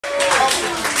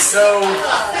So,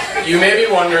 you may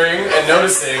be wondering and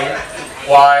noticing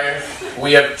why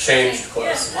we have changed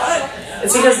clothes.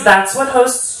 It's because that's what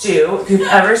hosts do. If you've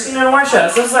ever seen one of our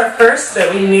shows, this is our first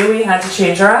that we knew we had to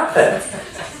change our outfit.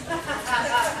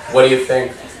 What do you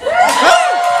think?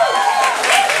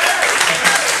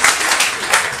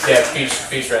 Yeah,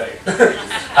 speech ready.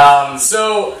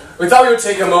 So, we thought we would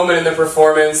take a moment in the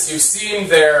performance. You've seen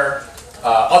their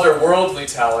otherworldly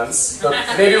talents, but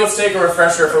maybe let's take a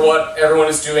refresher for what everyone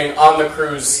is doing on the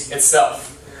cruise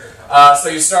itself. So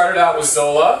you started out with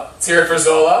Zola. Let's hear it for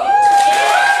Zola.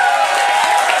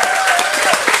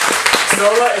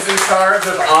 Zola is in charge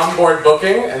of onboard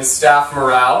booking and staff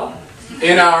morale.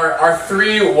 In our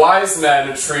three wise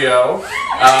men trio,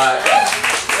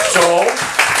 Joel.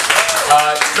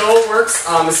 Joel works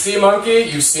on the Sea Monkey.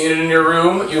 You've seen it in your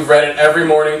room. You've read it every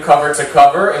morning cover to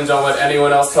cover, and don't let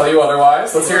anyone else tell you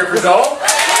otherwise. Let's hear it for Joel.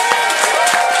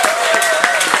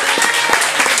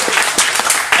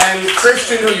 And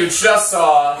Christian, who you just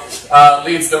saw,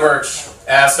 leads the merch.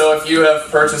 So if you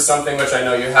have purchased something, which I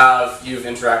know you have, you've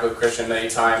interacted with Christian many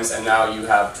times, and now you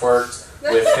have twerked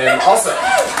with him also.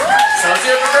 So let's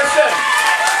hear it for Christian.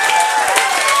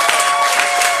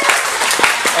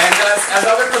 And as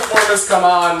other performers come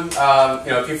on,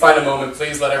 if you find a moment,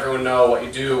 please let everyone know what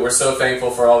you do. We're so thankful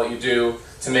for all that you do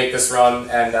to make this run,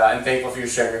 and thankful for you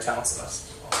sharing your talents with us.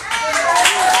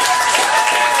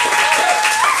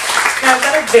 Now, I've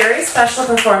got a very special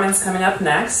performance coming up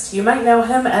next. You might know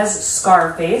him as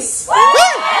Scarface.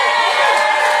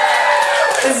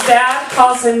 His dad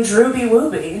calls him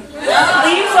Drewbywooby.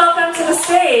 Please welcome to the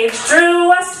stage,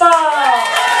 Westphal.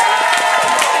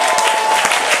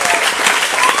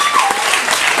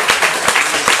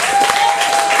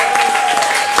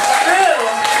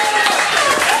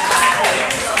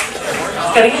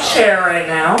 Getting a chair right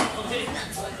now.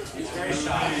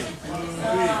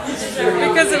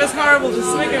 Because it was horrible to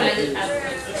swing him.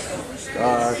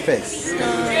 Scarface,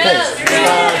 Scarface,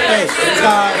 Scarface,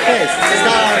 Scarface,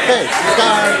 Scarface,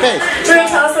 Scarface. Drew,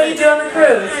 tell us what you do on the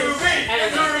cruise.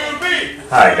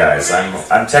 Hi guys,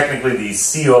 I'm technically the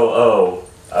COO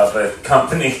of a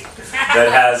company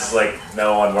that has like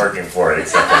no one working for it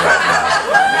except for right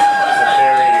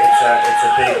now. It's a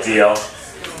big deal.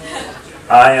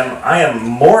 I am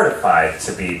mortified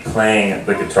to be playing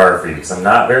the guitar for you because I'm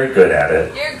not very good at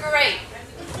it. You're great.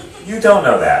 You don't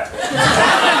know that.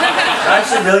 I'm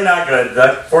actually really not good.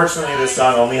 Fortunately, this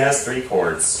song only has 3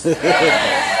 chords.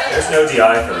 There's no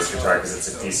DI for this guitar because it's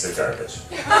a piece of garbage.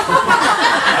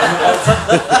 I'm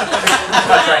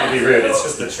not trying to be rude. It's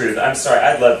just the truth. I'm sorry.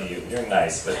 I love you. You're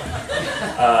nice, but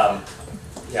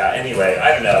yeah. Anyway,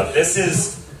 I don't know.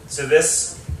 This,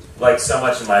 like so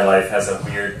much in my life, has a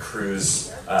weird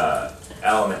cruise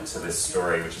element to this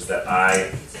story, which is that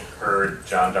I heard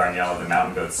John Darnielle of the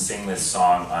Mountain Goats sing this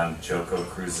song on JoCo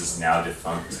Cruise's now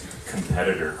defunct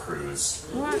competitor cruise,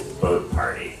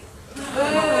 Boatparty.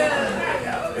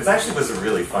 Yeah, it actually was a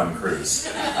really fun cruise.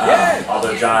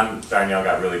 Although John Darnielle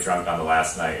got really drunk on the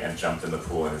last night and jumped in the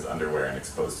pool in his underwear and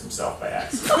exposed himself by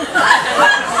accident.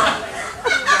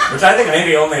 Which I think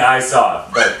maybe only I saw,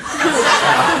 but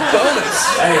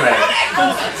anyway.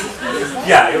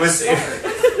 Yeah, it was.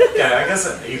 Yeah, I guess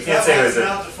you can't say it was a.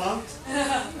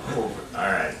 Oh,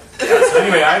 all right. Yeah, so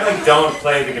anyway, I don't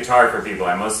play the guitar for people.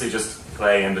 I mostly just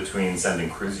play in between sending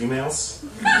cruise emails.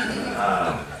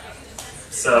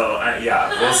 Yeah,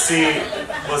 we'll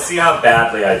see how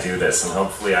badly I do this, and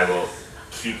hopefully I will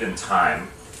keep in time.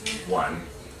 1,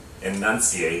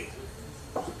 enunciate.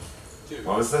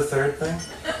 What was the third thing?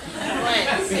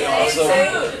 Be awesome.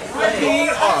 Be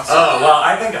awesome. Oh well,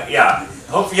 I think yeah.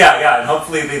 And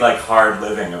hopefully the hard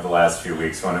living of the last few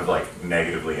weeks won't have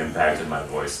negatively impacted my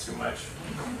voice too much.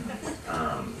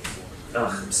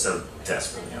 I'm so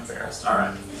desperately embarrassed. All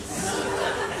right.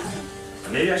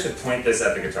 Maybe I should point this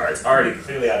at the guitar. It's already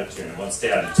clearly out of tune. It won't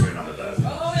stay out of tune on the boat.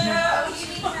 Oh yeah,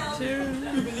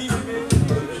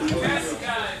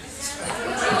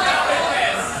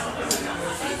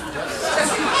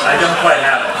 I don't quite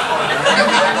have it.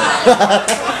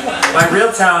 My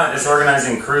real talent is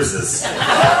organizing cruises.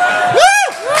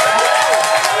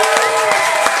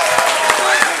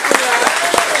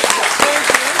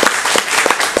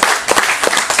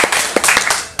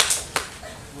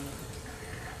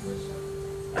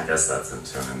 I guess that's in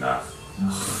tune enough.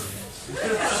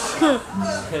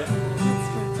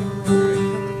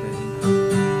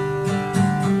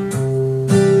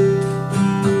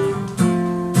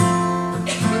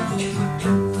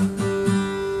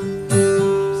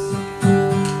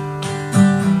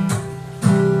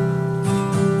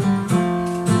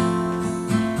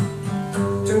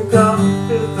 To come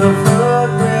to the Hood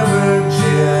River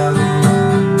Gym.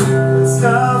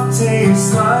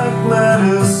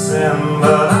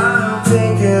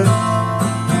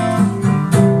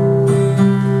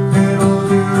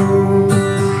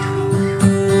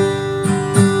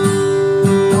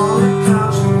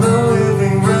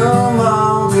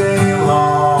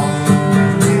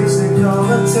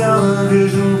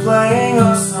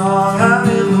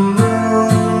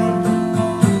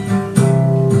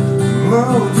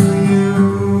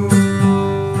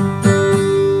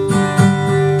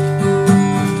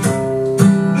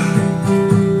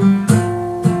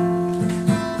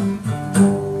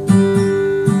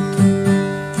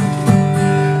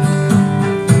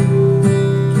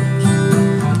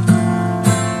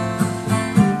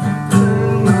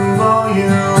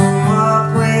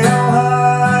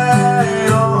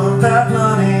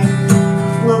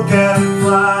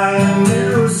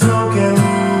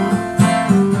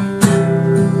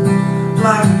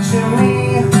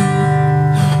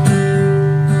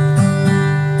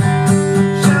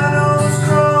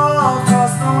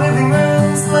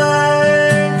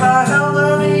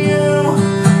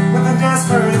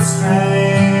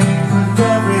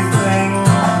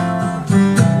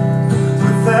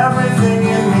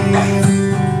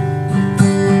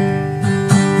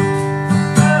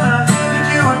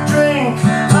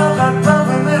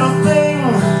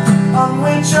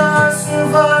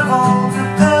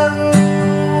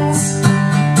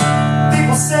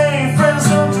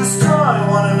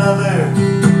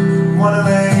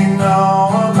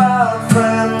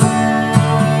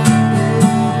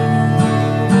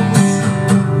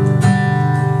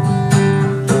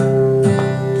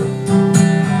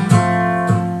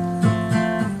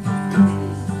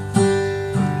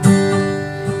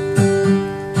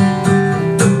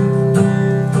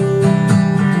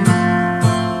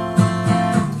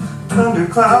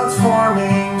 clouds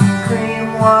forming,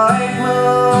 cream white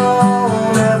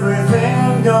moon.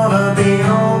 Everything gonna be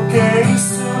okay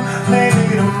soon.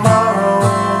 Maybe tomorrow,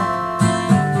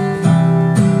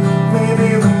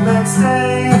 maybe the next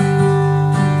day.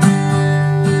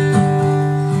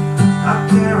 I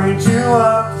carried you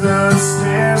up the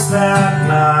stairs that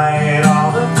night.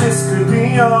 All of this could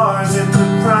be yours if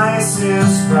the price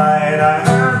is right. I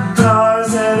heard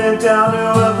cars headed down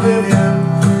to oblivion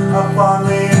up on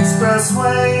the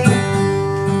expressway.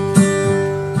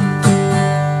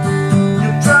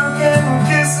 Your drunken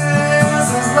kisses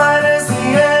as light as the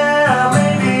air.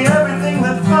 Maybe everything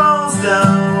that falls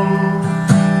down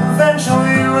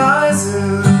eventually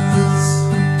rises.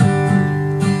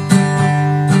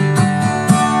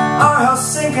 Our house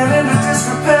sinking into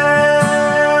disrepair.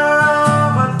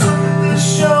 But look at this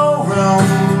showroom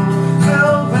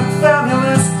filled with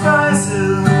fabulous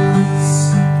prizes.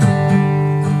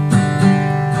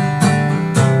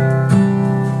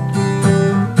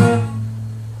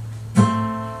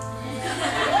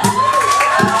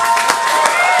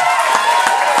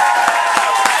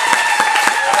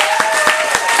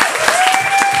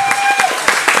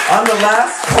 On the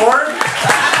last chord,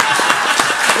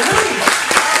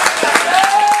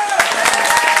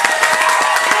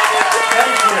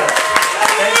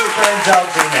 thank you for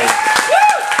indulging me.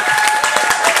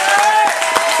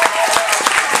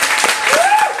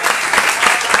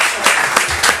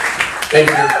 Thank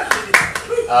you.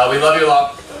 We love you a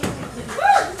lot.